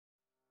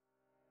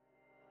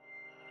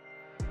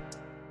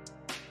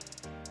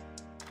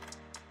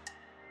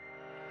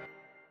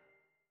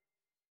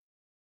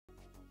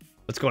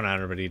What's going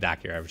on, everybody?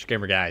 Doc, your average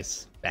gamer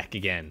guys, back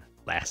again.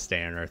 Last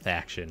Day on Earth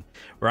action.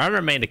 We're on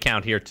our main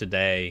account here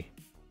today,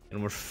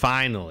 and we're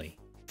finally,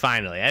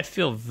 I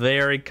feel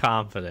very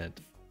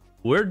confident.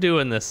 We're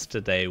doing this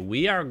today.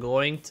 We are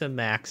going to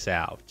max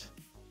out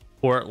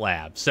Port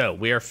Lab. So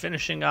we are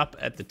finishing up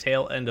at the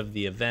tail end of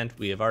the event.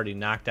 We have already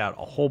knocked out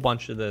a whole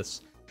bunch of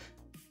this.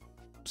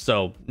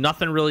 So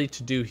nothing really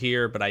to do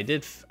here, but I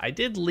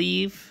did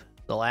leave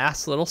the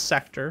last little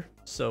sector.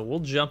 So we'll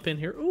jump in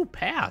here. Ooh,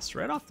 pass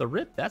right off the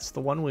rip. That's the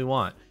one we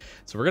want.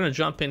 So we're going to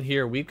jump in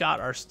here. We've got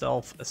our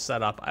stealth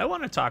set up. I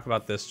want to talk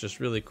about this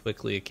just really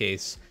quickly in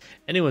case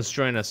anyone's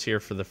joined us here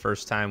for the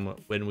first time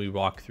when we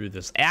walk through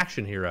this.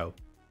 Action Hero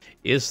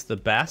is the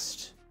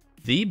best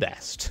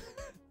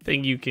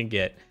thing you can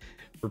get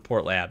for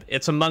Port Lab.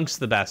 It's amongst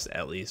the best,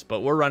 at least, but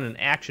we're running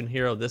Action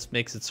Hero. This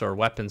makes it so our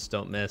weapons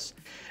don't miss.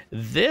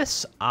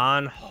 This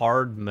on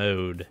hard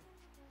mode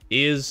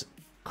is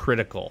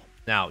critical.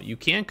 Now, you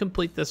can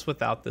complete this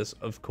without this,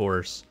 of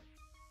course.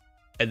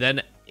 And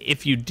then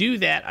if you do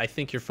that, I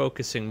think you're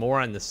focusing more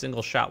on the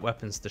single shot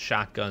weapons, the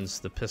shotguns,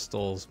 the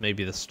pistols,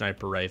 maybe the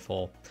sniper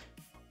rifle.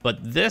 But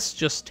this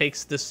just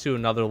takes this to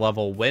another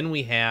level when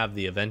we have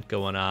the event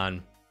going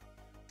on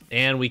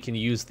and we can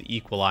use the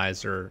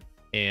equalizer,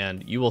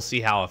 and you will see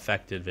how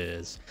effective it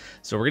is.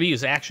 So we're going to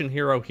use Action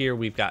Hero here.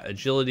 We've got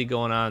agility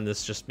going on.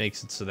 This just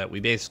makes it so that we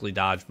basically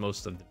dodge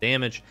most of the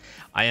damage.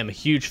 I am a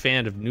huge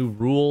fan of new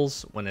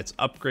rules when it's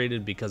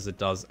upgraded because it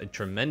does a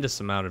tremendous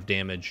amount of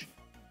damage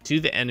to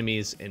the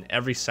enemies in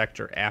every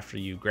sector after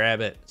you grab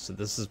it. So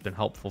this has been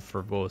helpful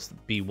for both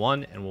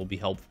B1 and will be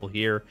helpful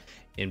here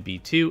in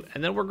B2.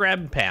 And then we're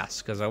grabbing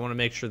pass because I want to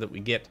make sure that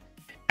we get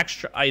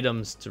extra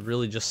items to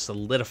really just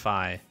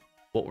solidify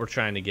what we're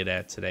trying to get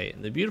at today.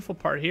 And the beautiful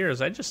part here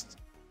is I just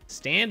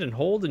stand and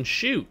hold and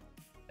shoot,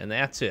 and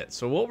that's it.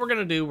 So what we're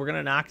gonna do, we're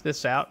gonna knock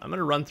this out. I'm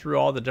gonna run through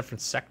all the different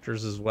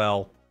sectors as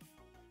well.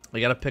 We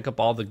gotta pick up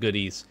all the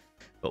goodies,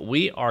 but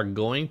we are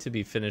going to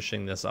be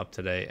finishing this up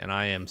today, and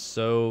I am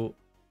so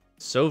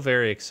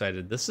very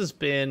excited. This is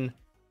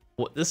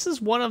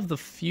one of the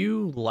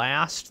few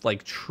last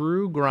like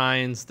true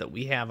grinds that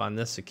we have on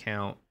this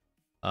account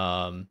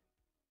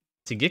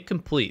to get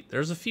complete.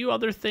 There's a few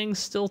other things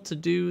still to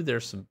do.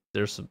 There's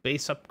some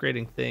base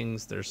upgrading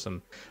things. There's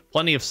some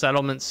plenty of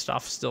settlement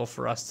stuff still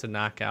for us to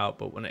knock out.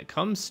 But when it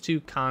comes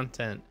to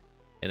content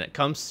and it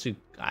comes to,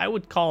 I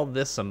would call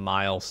this a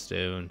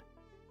milestone.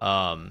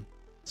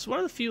 It's one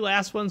of the few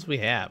last ones we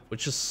have,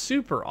 which is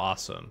super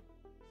awesome.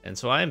 And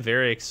so I am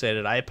very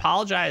excited. I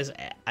apologize.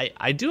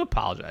 I do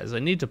apologize. I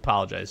need to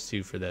apologize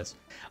too for this.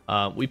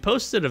 We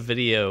posted a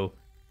video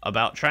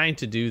about trying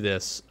to do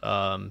this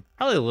probably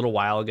a little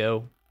while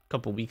ago.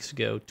 Couple weeks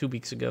ago, 2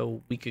 weeks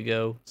ago, week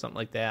ago, something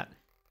like that.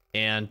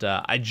 And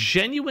I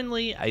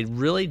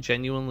really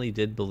genuinely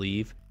did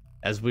believe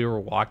as I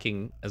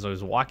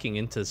was walking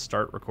in to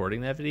start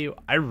recording that video,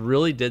 I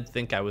really did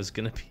think I was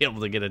going to be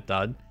able to get it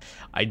done.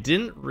 I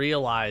didn't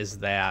realize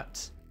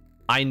that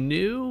I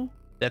knew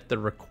that the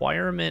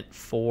requirement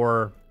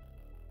for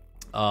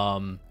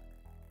all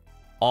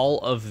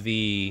of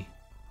the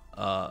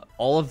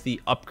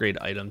upgrade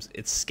items,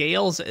 it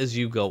scales as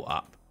you go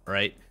up,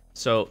 right?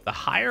 So the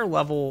higher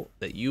level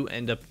that you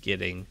end up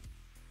getting,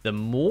 the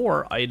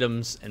more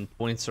items and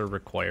points are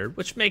required,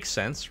 which makes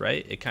sense,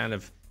 right? It kind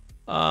of,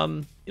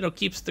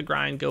 keeps the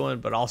grind going,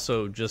 but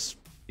also just,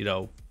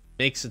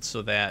 makes it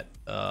so that,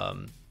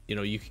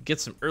 you can get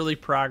some early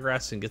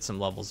progress and get some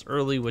levels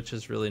early, which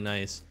is really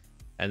nice.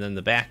 And then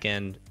the back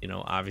end,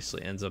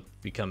 obviously ends up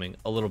becoming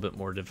a little bit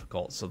more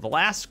difficult. So the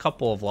last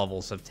couple of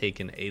levels have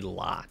taken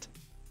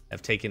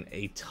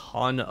a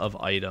ton of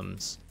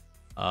items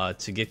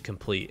to get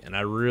complete, and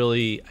I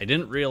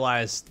didn't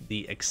realize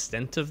the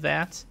extent of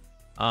that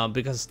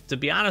because, to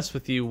be honest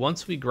with you,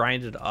 once we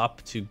grinded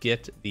up to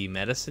get the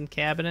medicine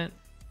cabinet,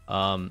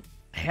 I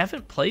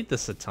haven't played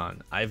this a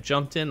ton. I've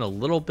jumped in a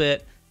little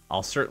bit.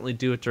 I'll certainly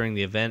do it during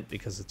the event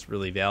because it's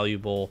really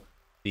valuable.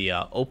 The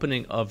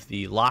opening of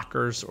the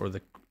lockers or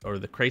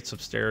the crates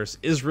upstairs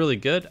is really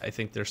good. I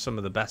think they're some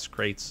of the best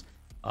crates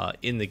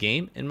in the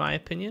game, in my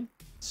opinion,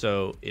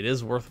 so it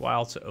is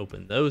worthwhile to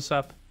open those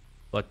up.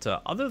 But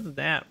other than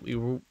that,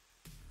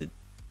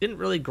 didn't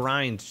really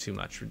grind too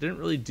much. We didn't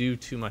really do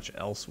too much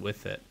else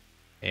with it.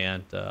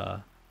 And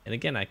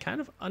again, I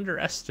kind of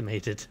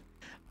underestimated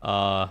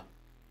how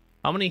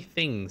many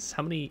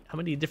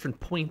different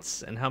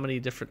points and how many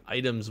different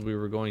items we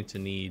were going to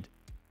need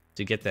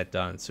to get that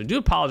done. So I do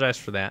apologize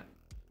for that.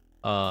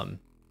 But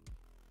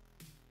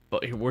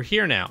we're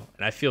here now,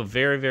 and I feel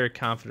very, very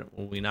confident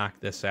when we knock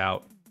this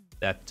out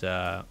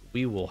that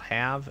we will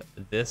have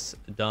this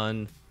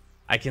done.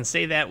 I can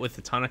say that with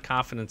a ton of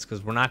confidence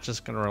because we're not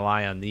just going to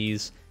rely on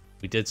these.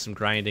 We did some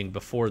grinding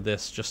before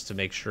this just to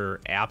make sure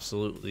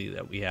absolutely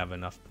that we have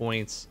enough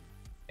points,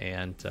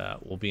 and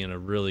we'll be in a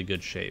really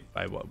good shape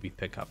by what we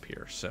pick up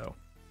here. So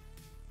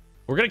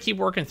we're going to keep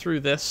working through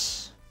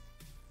this.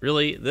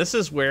 Really, this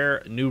is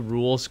where new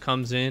rules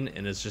comes in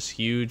and is just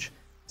huge.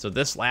 So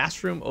this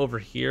last room over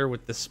here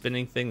with the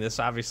spinning thing, this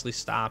obviously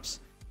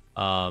stops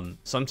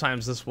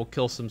Sometimes this will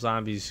kill some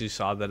zombies. You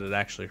saw that it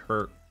actually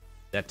hurt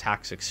that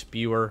toxic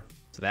spewer,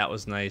 so that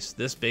was nice.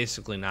 This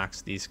basically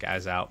knocks these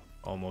guys out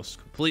almost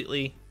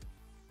completely.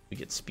 We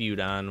get spewed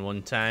on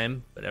one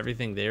time, but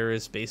everything there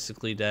is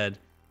basically dead.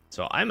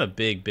 So I'm a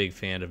big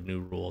fan of new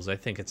rules. I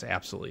think it's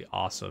absolutely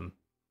awesome.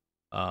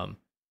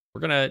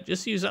 We're gonna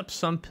just use up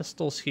some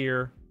pistols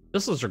here.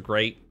 Pistols are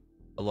great.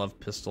 I love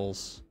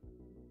pistols.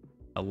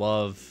 I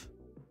love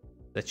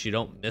that you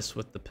don't miss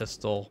with the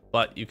pistol,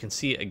 but you can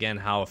see again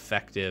how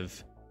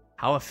effective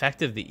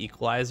the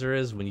equalizer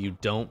is when you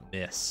don't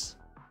miss.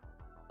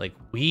 Like,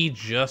 we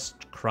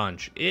just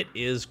crunch. It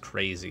is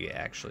crazy,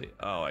 actually.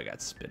 Oh, I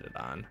got spitted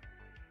on.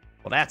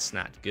 Well, that's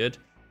not good.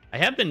 I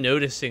have been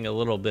noticing a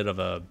little bit of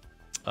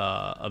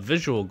a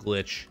visual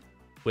glitch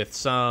with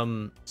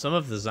some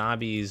of the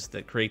zombies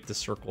that create the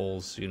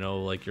circles, you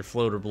know, like your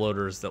floater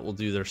bloaters that will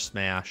do their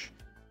smash.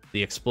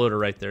 The exploder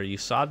right there. You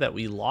saw that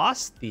we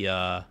lost the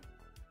kind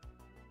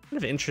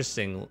of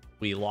interesting.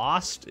 We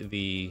lost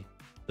the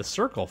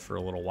circle for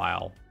a little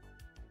while,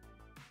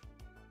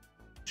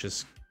 which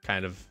is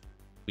kind of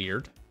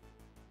weird.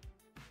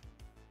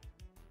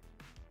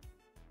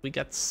 We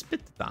got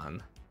spit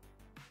on.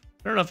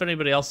 I don't know if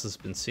anybody else has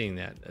been seeing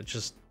that. It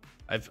just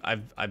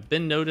I've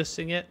been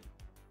noticing it.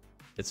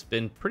 It's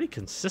been pretty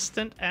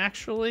consistent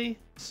actually.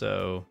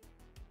 So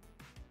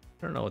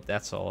I don't know what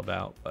that's all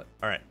about, but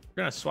all right.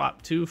 We're gonna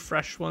swap 2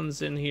 fresh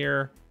ones in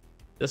here.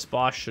 This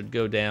boss should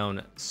go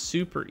down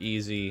super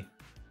easy.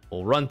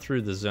 We'll run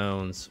through the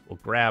zones. We'll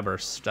grab our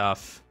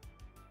stuff.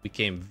 We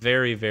came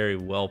very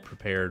well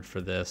prepared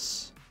for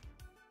this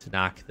to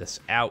knock this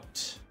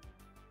out.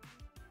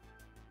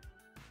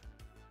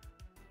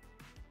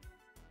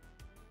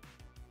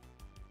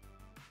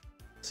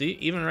 See,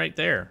 even right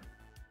there.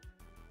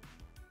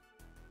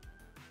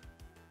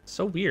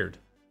 So weird.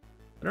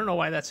 I don't know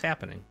why that's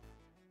happening.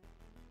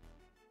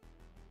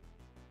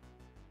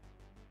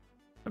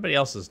 Everybody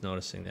else is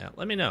noticing that.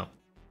 Let me know.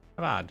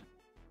 How odd.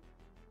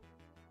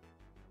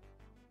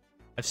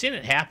 I've seen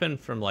it happen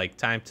from like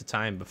time to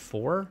time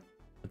before,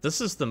 but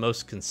this is the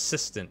most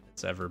consistent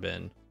it's ever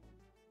been.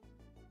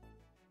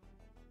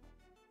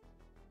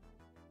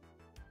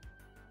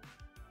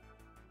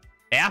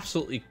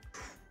 Absolutely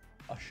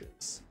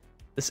crushes.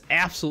 This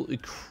absolutely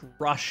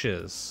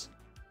crushes.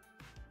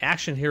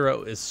 Action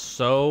Hero is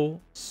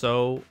so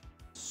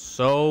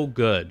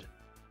good.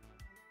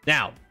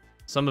 Now,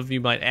 some of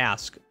you might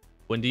ask,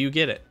 when do you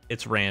get it?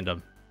 It's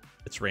random.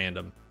 It's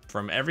random.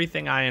 From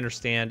everything I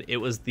understand, it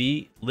was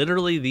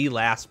literally the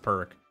last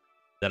perk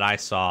that I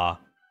saw,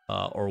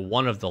 or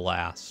one of the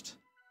last.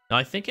 Now,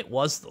 I think it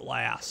was the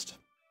last.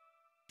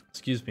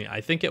 Excuse me.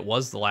 I think it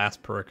was the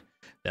last perk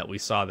that we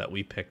saw that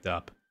we picked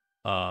up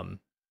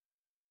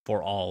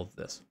for all of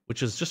this,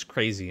 which is just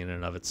crazy in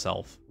and of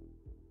itself.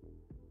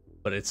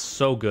 But it's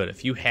so good.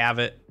 If you have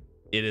it,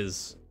 it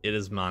is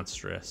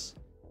monstrous.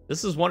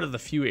 This is one of the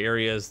few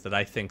areas that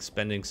I think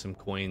spending some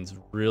coins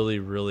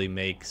really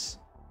makes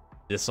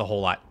this a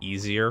whole lot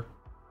easier.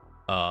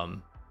 I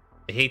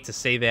hate to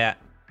say that,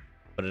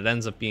 but it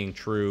ends up being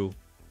true.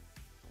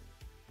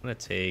 I'm gonna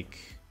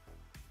take,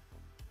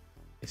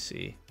 let's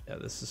see. Yeah,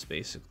 this is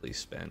basically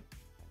spent.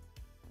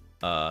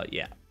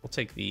 Yeah, we'll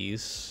take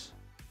these.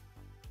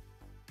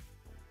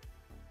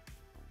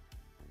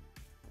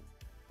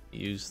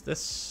 Use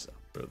this,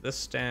 throw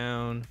this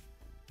down.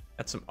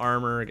 Got some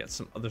armor, got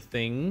some other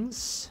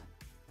things.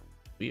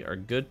 We are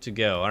good to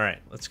go. All right,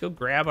 let's go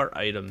grab our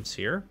items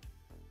here.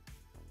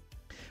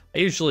 I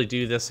usually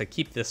do this. I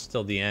keep this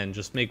till the end.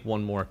 Just make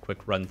one more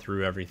quick run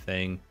through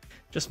everything.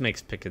 Just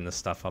makes picking this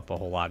stuff up a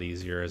whole lot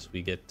easier as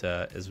we get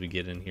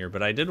in here.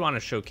 But I did want to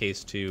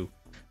showcase too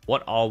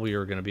what all we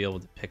are going to be able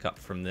to pick up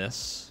from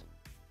this.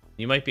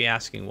 You might be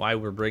asking why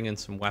we're bringing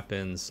some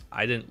weapons.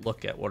 I didn't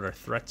look at what our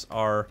threats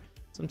are.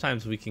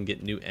 Sometimes we can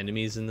get new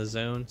enemies in the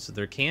zone, so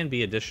there can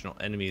be additional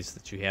enemies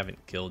that you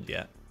haven't killed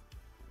yet.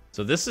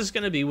 So this is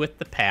going to be with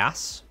the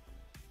pass.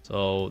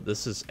 So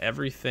this is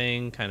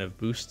everything kind of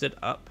boosted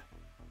up.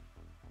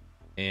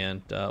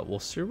 And we'll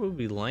see where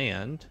we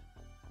land.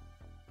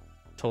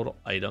 Total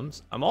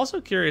items. I'm also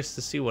curious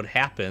to see what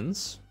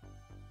happens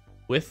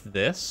with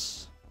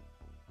this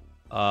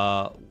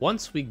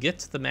once we get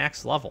to the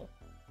max level.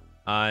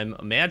 I'm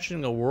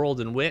imagining a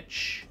world in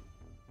which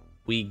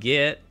we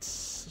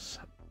get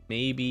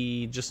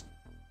maybe just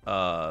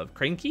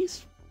crane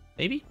keys,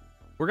 maybe?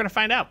 We're going to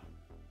find out.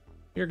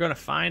 We're going to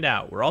find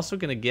out. We're also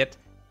going to get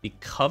the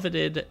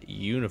coveted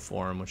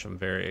uniform, which I'm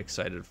very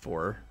excited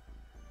for.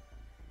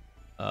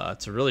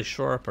 To really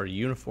shore up our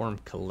uniform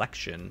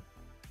collection.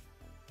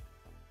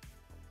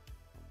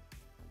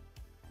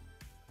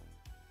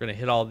 We're going to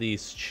hit all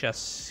these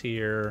chests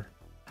here.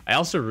 I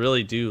also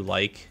really do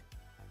like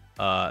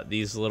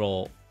these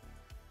little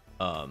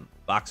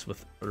box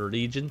with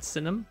allegiance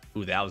in them.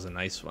 Ooh, that was a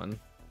nice one.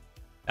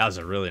 That was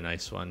a really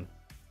nice one.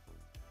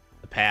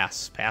 The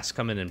pass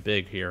coming in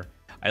big here.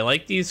 I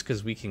like these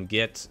because we can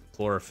get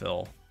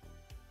chlorophyll.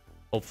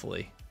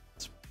 Hopefully.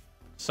 It's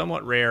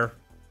somewhat rare,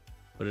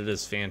 but it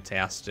is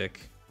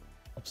fantastic.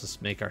 Helps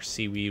us make our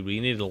seaweed.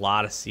 We need a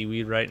lot of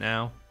seaweed right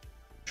now.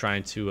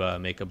 trying to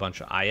make a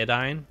bunch of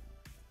iodine.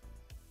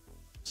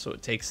 So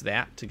it takes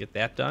that to get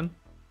that done.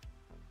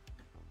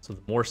 So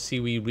the more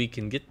seaweed we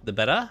can get, the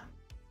better.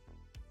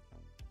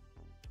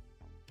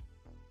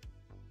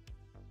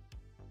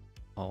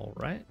 All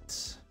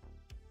right.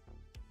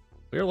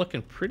 We're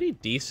looking pretty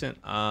decent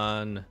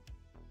on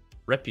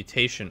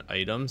reputation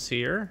items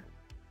here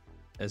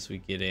as we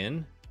get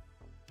in.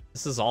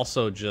 This is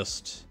also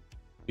just,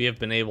 we have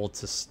been able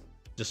to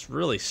just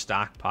really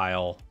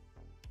stockpile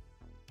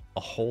a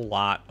whole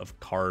lot of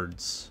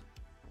cards.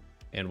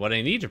 And what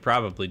I need to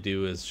probably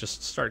do is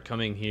just start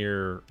coming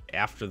here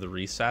after the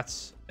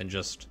resets and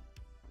just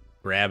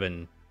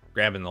grabbing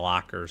the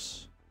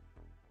lockers.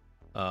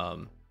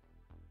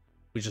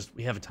 We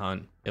have a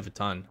ton. You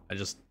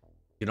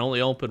can only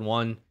open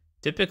one.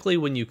 Typically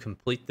when you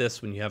complete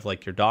this, when you have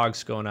like your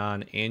dogs going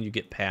on and you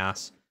get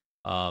pass,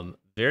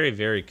 very,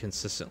 very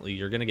consistently,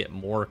 you're going to get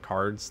more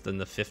cards than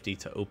the 50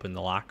 to open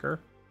the locker.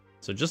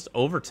 So just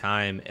over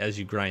time, as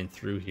you grind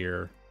through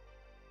here,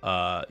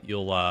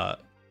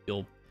 you'll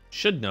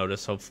should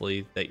notice,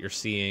 hopefully, that you're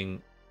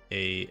seeing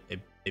a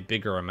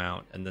bigger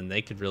amount, and then they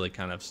could really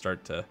kind of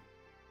start to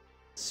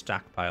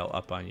stockpile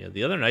up on you.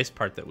 The other nice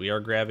part that we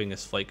are grabbing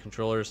is flight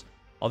controllers,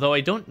 although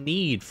I don't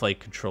need flight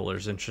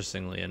controllers,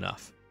 interestingly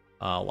enough.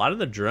 A lot of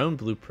the drone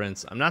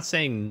blueprints, I'm not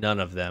saying none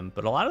of them,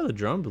 but a lot of the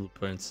drone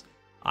blueprints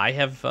I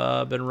have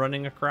been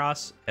running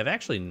across have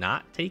actually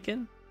not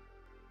taken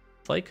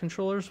flight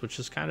controllers, which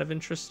is kind of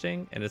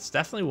interesting, and it's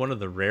definitely one of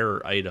the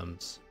rarer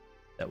items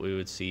that we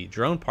would see.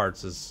 Drone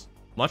parts is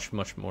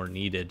much more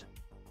needed,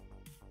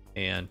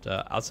 and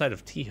outside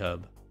of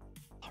T-Hub,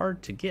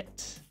 hard to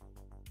get.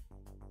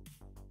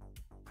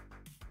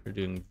 We're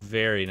doing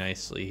very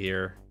nicely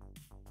here.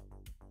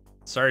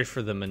 Sorry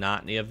for the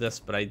monotony of this,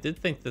 but I did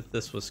think that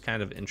this was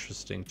kind of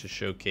interesting to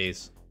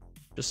showcase,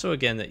 just so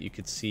again that you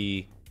could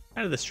see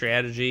kind of the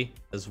strategy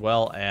as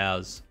well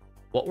as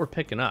what we're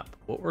picking up,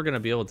 what we're going to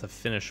be able to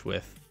finish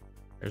with.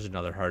 There's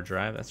another hard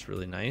drive. That's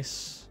really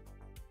nice.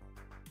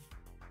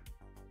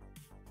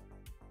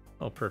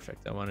 Oh,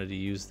 perfect. I wanted to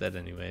use that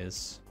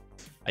anyways.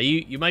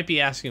 You might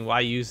be asking why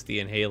use the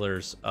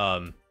inhalers.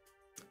 I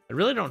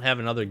really don't have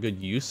another good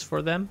use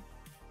for them.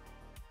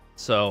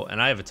 So,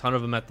 and I have a ton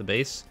of them at the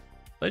base.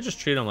 I just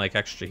treat them like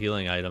extra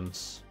healing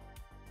items.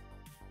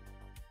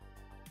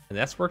 And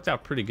that's worked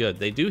out pretty good.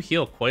 They do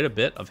heal quite a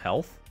bit of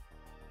health,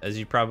 as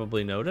you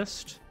probably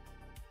noticed.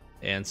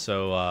 And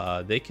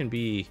so they can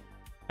be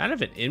kind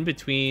of an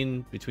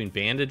in-between between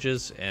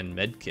bandages and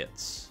med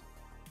kits,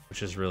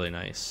 which is really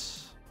nice.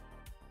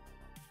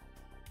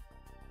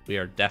 We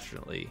are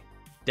definitely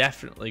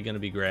going to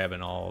be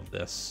grabbing all of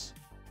this.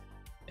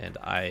 And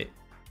I'm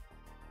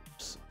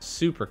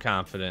super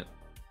confident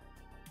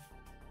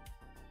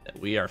that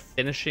we are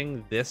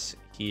finishing this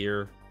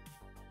here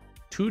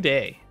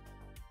today.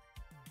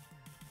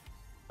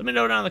 Let me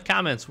know down in the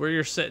comments where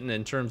you're sitting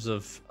in terms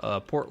of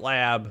port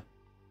lab,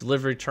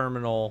 delivery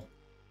terminal.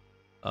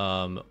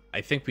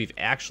 I think we've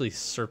actually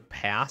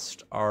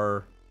surpassed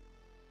our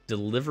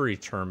delivery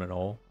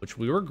terminal, which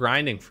we were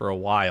grinding for a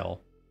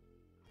while.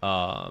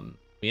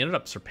 We ended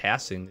up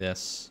surpassing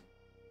this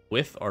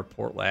with our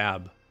port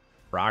lab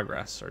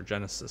progress, our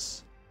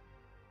Genesis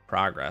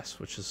progress,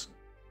 which is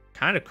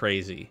kind of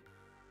crazy.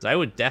 I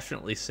would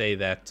definitely say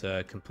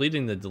that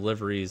completing the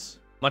deliveries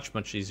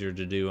much easier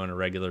to do on a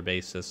regular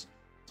basis,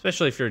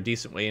 especially if you're a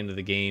decent way into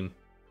the game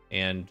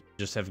and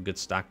just have a good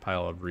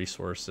stockpile of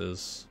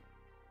resources.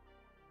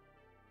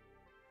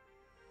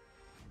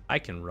 I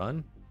can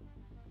run.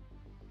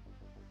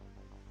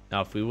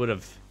 Now, if we would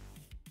have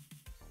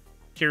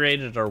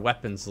curated our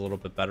weapons a little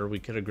bit better, we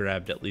could have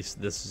grabbed at least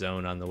this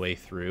zone on the way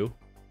through.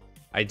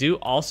 I do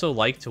also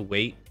like to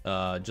wait.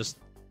 This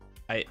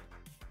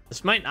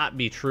might not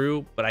be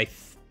true, but I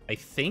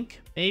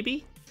think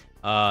maybe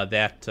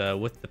that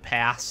with the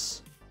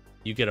pass,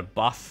 you get a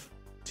buff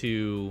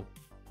to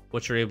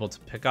what you're able to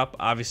pick up.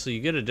 Obviously, you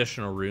get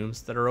additional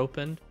rooms that are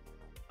opened,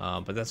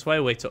 but that's why I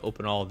wait to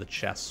open all of the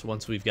chests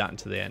once we've gotten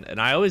to the end.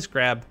 And I always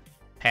grab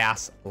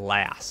pass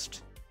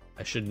last.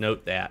 I should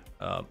note that.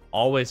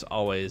 Always,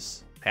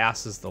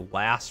 pass is the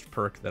last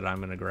perk that I'm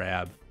going to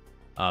grab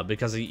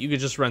because you could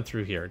just run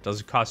through here. It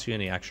doesn't cost you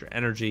any extra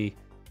energy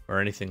or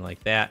anything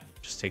like that.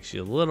 It just takes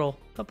you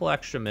a couple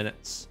extra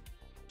minutes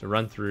to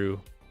run through,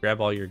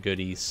 grab all your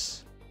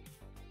goodies,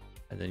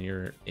 and then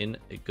you're in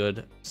a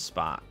good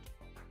spot.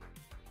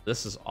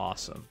 This is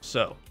awesome.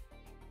 So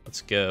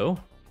let's go.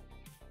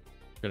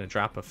 We're going to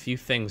drop a few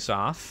things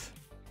off.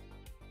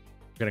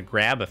 We're going to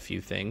grab a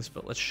few things,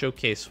 but let's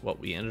showcase what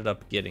we ended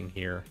up getting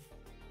here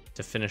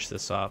to finish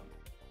this up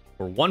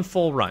for one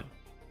full run.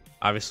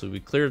 Obviously, we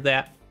cleared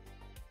that,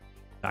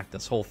 knocked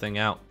this whole thing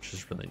out, which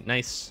is really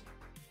nice.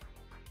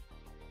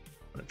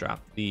 I'm going to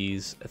drop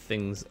these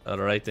things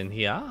right in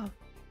here.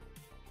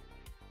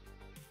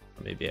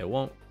 Maybe I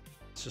won't.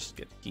 Let's just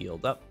get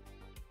healed up.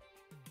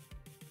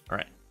 All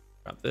right.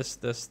 Drop this.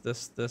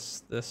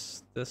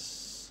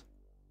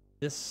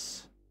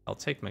 I'll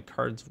take my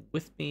cards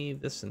with me.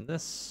 This and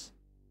this.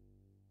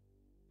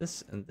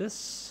 This and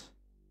this.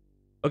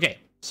 Okay.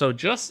 So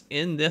just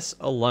in this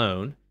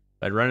alone,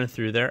 by running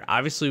through there,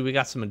 obviously we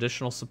got some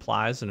additional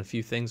supplies and a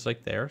few things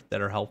like there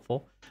that are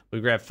helpful. We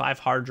grabbed 5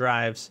 hard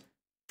drives,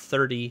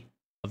 30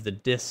 of the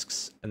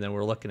discs, and then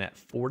we're looking at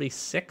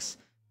 46.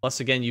 Plus,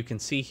 again, you can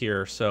see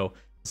here, so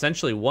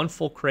essentially 1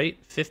 full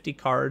crate, 50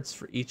 cards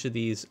for each of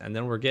these, and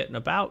then we're getting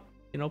about,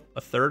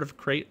 a third of a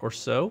crate or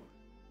so,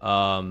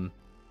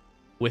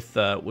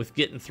 with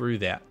getting through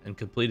that and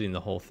completing the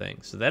whole thing.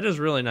 So that is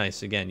really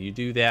nice. Again, you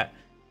do that,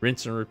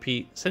 rinse and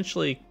repeat.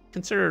 Essentially,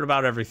 consider it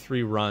about every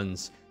 3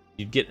 runs,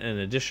 you'd get an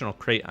additional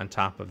crate on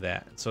top of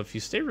that. And so if you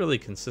stay really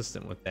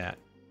consistent with that,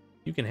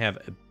 you can have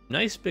a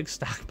nice big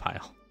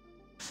stockpile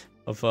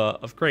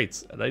of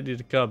crates. And I need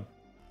to come,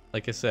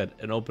 like I said,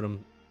 and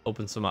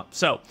open some up.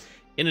 So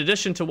in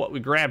addition to what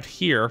we grabbed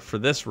here for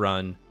this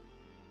run,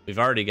 we've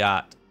already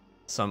got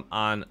some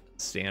on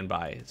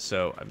standby.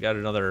 So I've got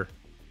another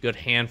good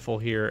handful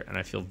here, and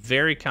I feel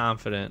very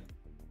confident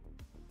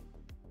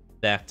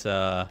that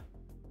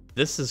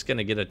this is going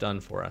to get it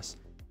done for us.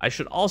 I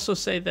should also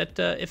say that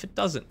if it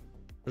doesn't,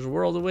 there's a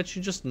world in which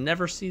you just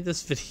never see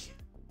this video,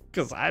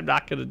 because I'm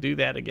not going to do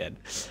that again.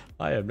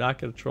 I am not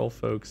going to troll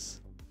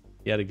folks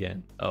yet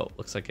again. Oh,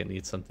 looks like I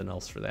need something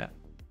else for that.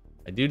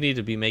 I do need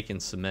to be making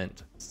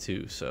cement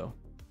too, so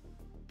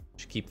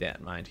should keep that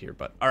in mind here.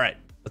 But all right,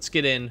 let's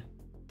get in.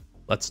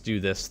 Let's do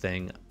this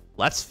thing.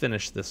 Let's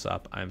finish this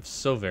up. I'm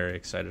so very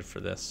excited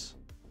for this.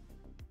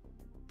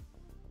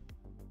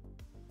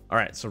 All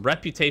right, so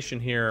reputation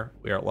here.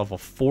 We are at level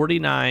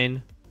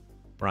 49.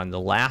 We're on the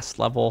last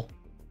level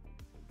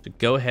to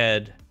go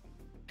ahead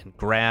and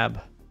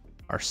grab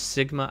our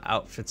Sigma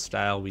outfit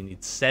style. We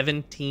need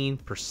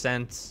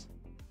 17%.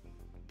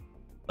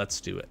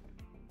 Let's do it.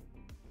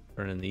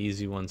 Turn in the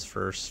easy ones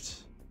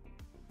first.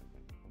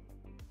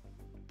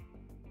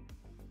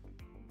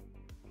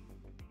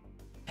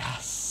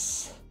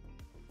 Yes.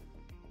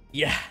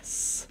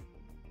 Yes.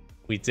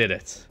 We did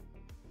it.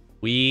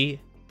 We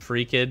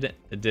freaking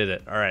did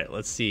it. All right,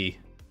 let's see.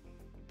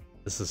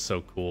 This is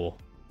so cool.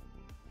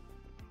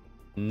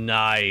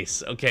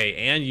 Nice. Okay,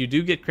 and you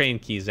do get crane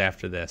keys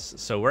after this.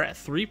 So we're at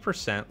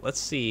 3%. Let's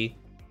see.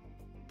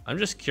 I'm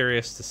just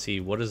curious to see,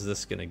 what is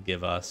this going to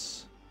give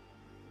us?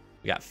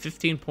 We got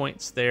 15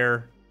 points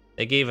there.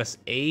 They gave us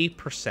a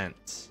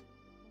percent.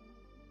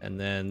 And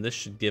then this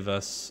should give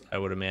us, I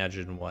would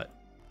imagine, what?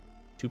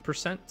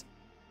 2%?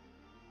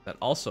 That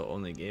also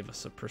only gave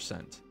us a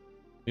percent.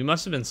 We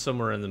must have been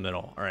somewhere in the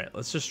middle. All right,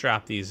 let's just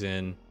drop these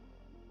in.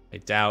 I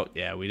doubt,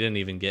 yeah, we didn't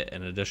even get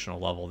an additional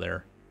level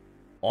there.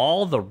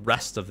 All the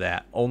rest of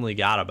that only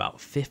got about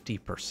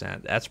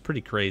 50%. That's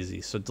pretty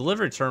crazy. So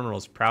delivery terminal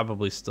is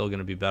probably still going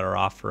to be better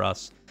off for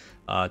us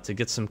to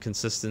get some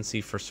consistency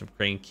for some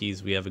crane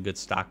keys. We have a good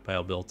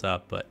stockpile built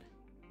up, but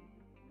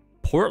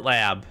Port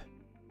Lab,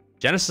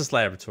 Genesis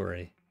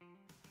Laboratory,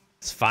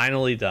 it's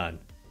finally done.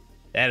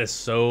 That is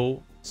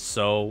so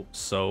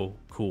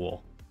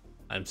cool.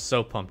 I'm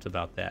so pumped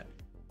about that.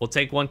 We'll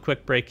take one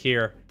quick break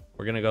here.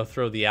 We're going to go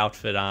throw the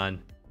outfit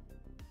on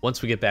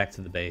once we get back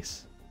to the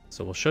base.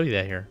 So we'll show you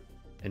that here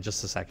in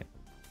just a second.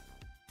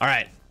 All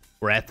right,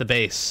 we're at the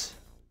base.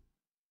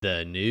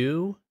 The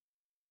new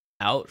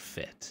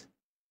outfit.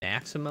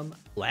 Maximum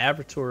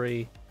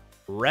laboratory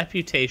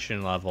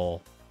reputation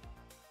level.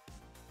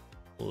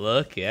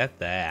 Look at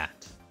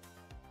that.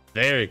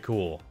 Very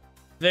cool.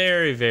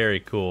 Very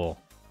cool.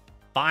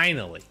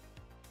 Finally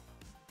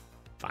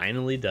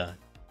done.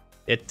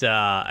 It,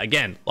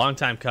 again, long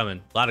time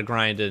coming. A lot of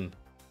grinding.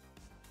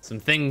 Some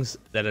things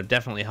that have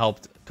definitely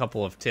helped. A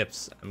couple of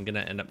tips. I'm going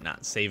to end up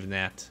not saving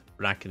that.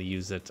 We're not going to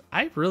use it.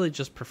 I really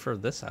just prefer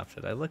this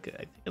outfit. I think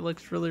it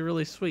looks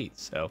really sweet.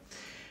 So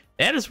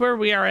that is where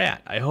we are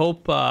at. I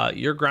hope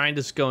your grind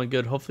is going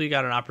good. Hopefully you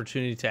got an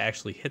opportunity to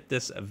actually hit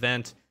this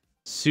event.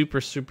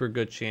 Super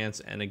good chance.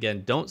 And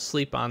again, don't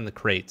sleep on the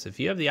crates. If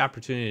you have the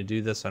opportunity to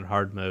do this on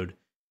hard mode,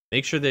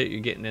 make sure that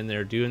you're getting in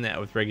there, doing that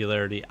with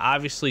regularity.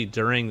 Obviously,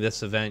 during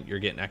this event, you're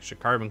getting extra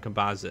carbon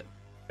composite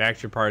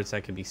factory parts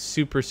that can be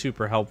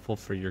super helpful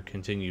for your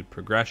continued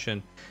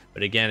progression.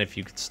 But again, if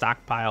you could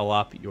stockpile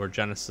up your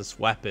Genesis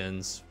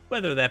weapons,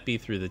 whether that be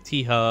through the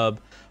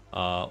T-Hub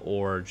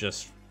or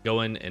just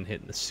going and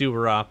hitting the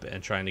sewer up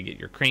and trying to get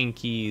your crane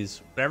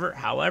keys,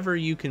 however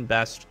you can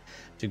best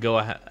to go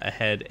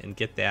ahead and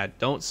get that.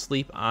 Don't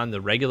sleep on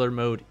the regular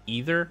mode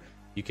either.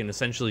 You can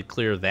essentially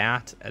clear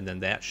that, and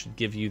then that should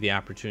give you the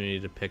opportunity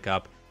to pick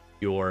up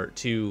your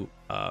 2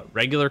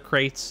 regular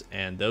crates,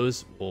 and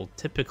those will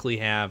typically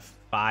have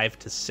 5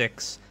 to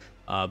 6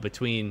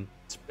 between,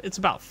 it's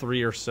about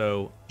 3 or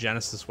so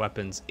Genesis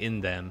weapons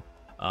in them.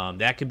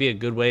 That could be a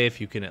good way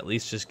if you can at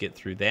least just get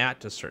through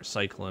that to start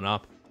cycling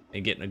up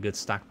and getting a good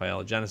stockpile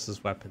of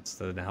Genesis weapons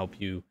to help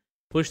you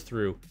push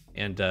through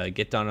and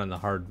get done on the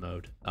hard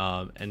mode.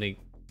 And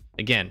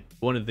again,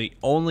 one of the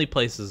only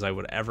places I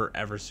would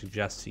ever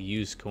suggest to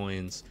use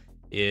coins,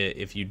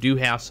 if you do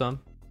have some,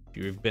 if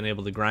you've been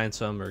able to grind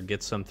some or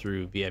get some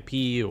through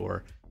VIP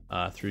or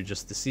through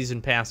just the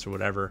season pass or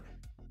whatever,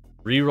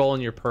 re-rolling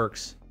your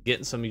perks,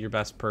 getting some of your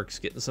best perks,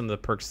 getting some of the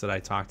perks that I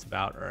talked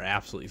about are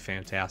absolutely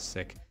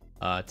fantastic.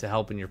 to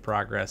help in your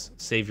progress,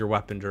 save your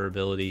weapon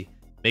durability,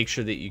 make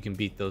sure that you can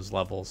beat those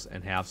levels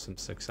and have some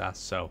success.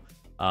 So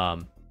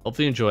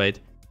hopefully you enjoyed.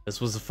 This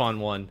was a fun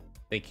one.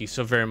 Thank you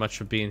so very much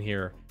for being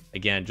here.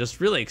 Again, just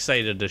really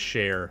excited to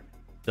share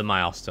the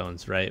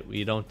milestones, right?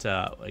 We don't,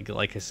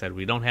 like I said,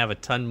 we don't have a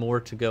ton more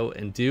to go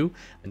and do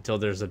until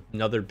there's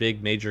another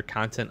big major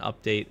content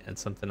update and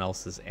something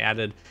else is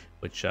added,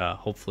 which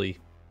hopefully,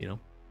 you know,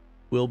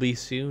 will be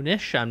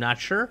soonish. I'm not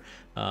sure.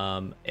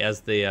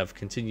 As they have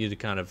continued to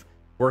kind of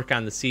work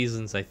on the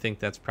seasons, I think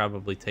that's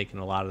probably taken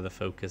a lot of the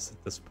focus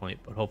at this point,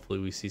 but hopefully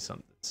we see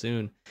something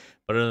soon.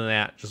 But other than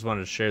that, just wanted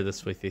to share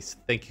this with you.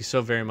 Thank you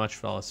so very much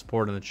for all the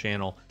support on the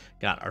channel.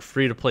 Got our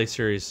free-to-play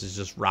series is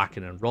just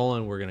rocking and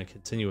rolling. We're going to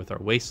continue with our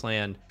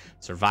Wasteland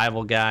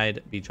Survival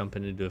Guide, be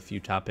jumping into a few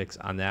topics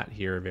on that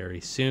here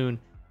very soon.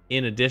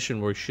 In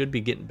addition, we should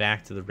be getting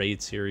back to the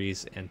raid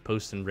series and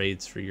posting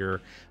raids for your,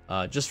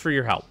 just for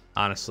your help,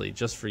 honestly,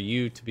 just for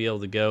you to be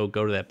able to go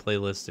to that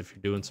playlist if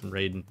you're doing some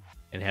raiding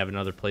and have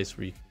another place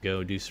where you can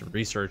go do some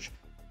research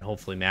and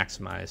hopefully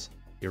maximize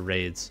your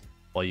raids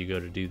while you go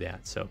to do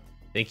that. So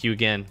thank you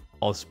again,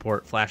 all the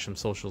support. Flash some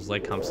socials,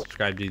 like, comment,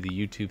 subscribe, do the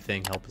YouTube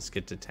thing, help us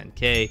get to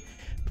 10K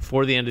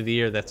before the end of the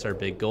year. That's our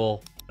big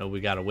goal. I know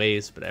we got a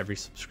ways, but every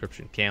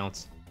subscription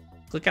counts.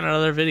 Click on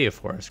another video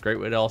for us. Great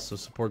way to also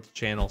support the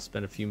channel.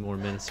 Spend a few more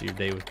minutes of your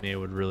day with me. I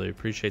would really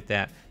appreciate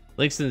that.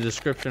 Links in the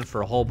description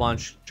for a whole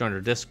bunch. Join our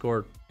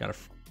Discord. Got a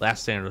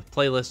Last Stand on Earth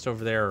playlist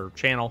over there, or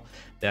channel,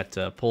 that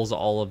pulls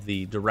all of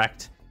the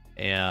direct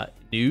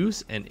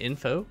news and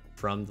info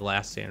from the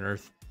Last Stand on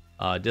Earth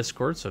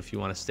Discord. So if you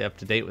want to stay up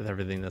to date with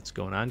everything that's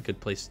going on, good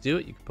place to do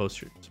it. You can post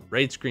some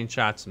raid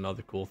screenshots, some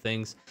other cool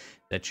things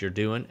that you're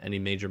doing, any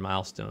major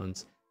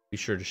milestones. Be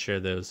sure to share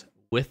those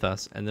with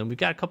us. And then we've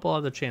got a couple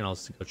other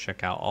channels to go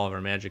check out. All of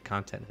our Magic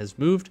content has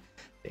moved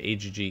to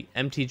AGG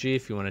MTG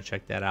if you want to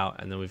check that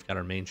out. And then we've got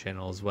our main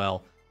channel as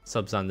well.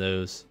 Subs on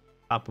those,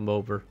 pop them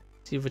over,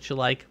 see what you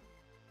like.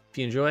 If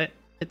you enjoy it,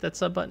 hit that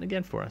sub button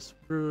again for us.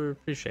 Really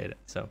appreciate it.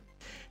 So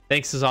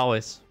thanks as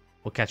always.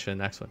 We'll catch you in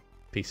the next one.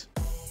 Peace.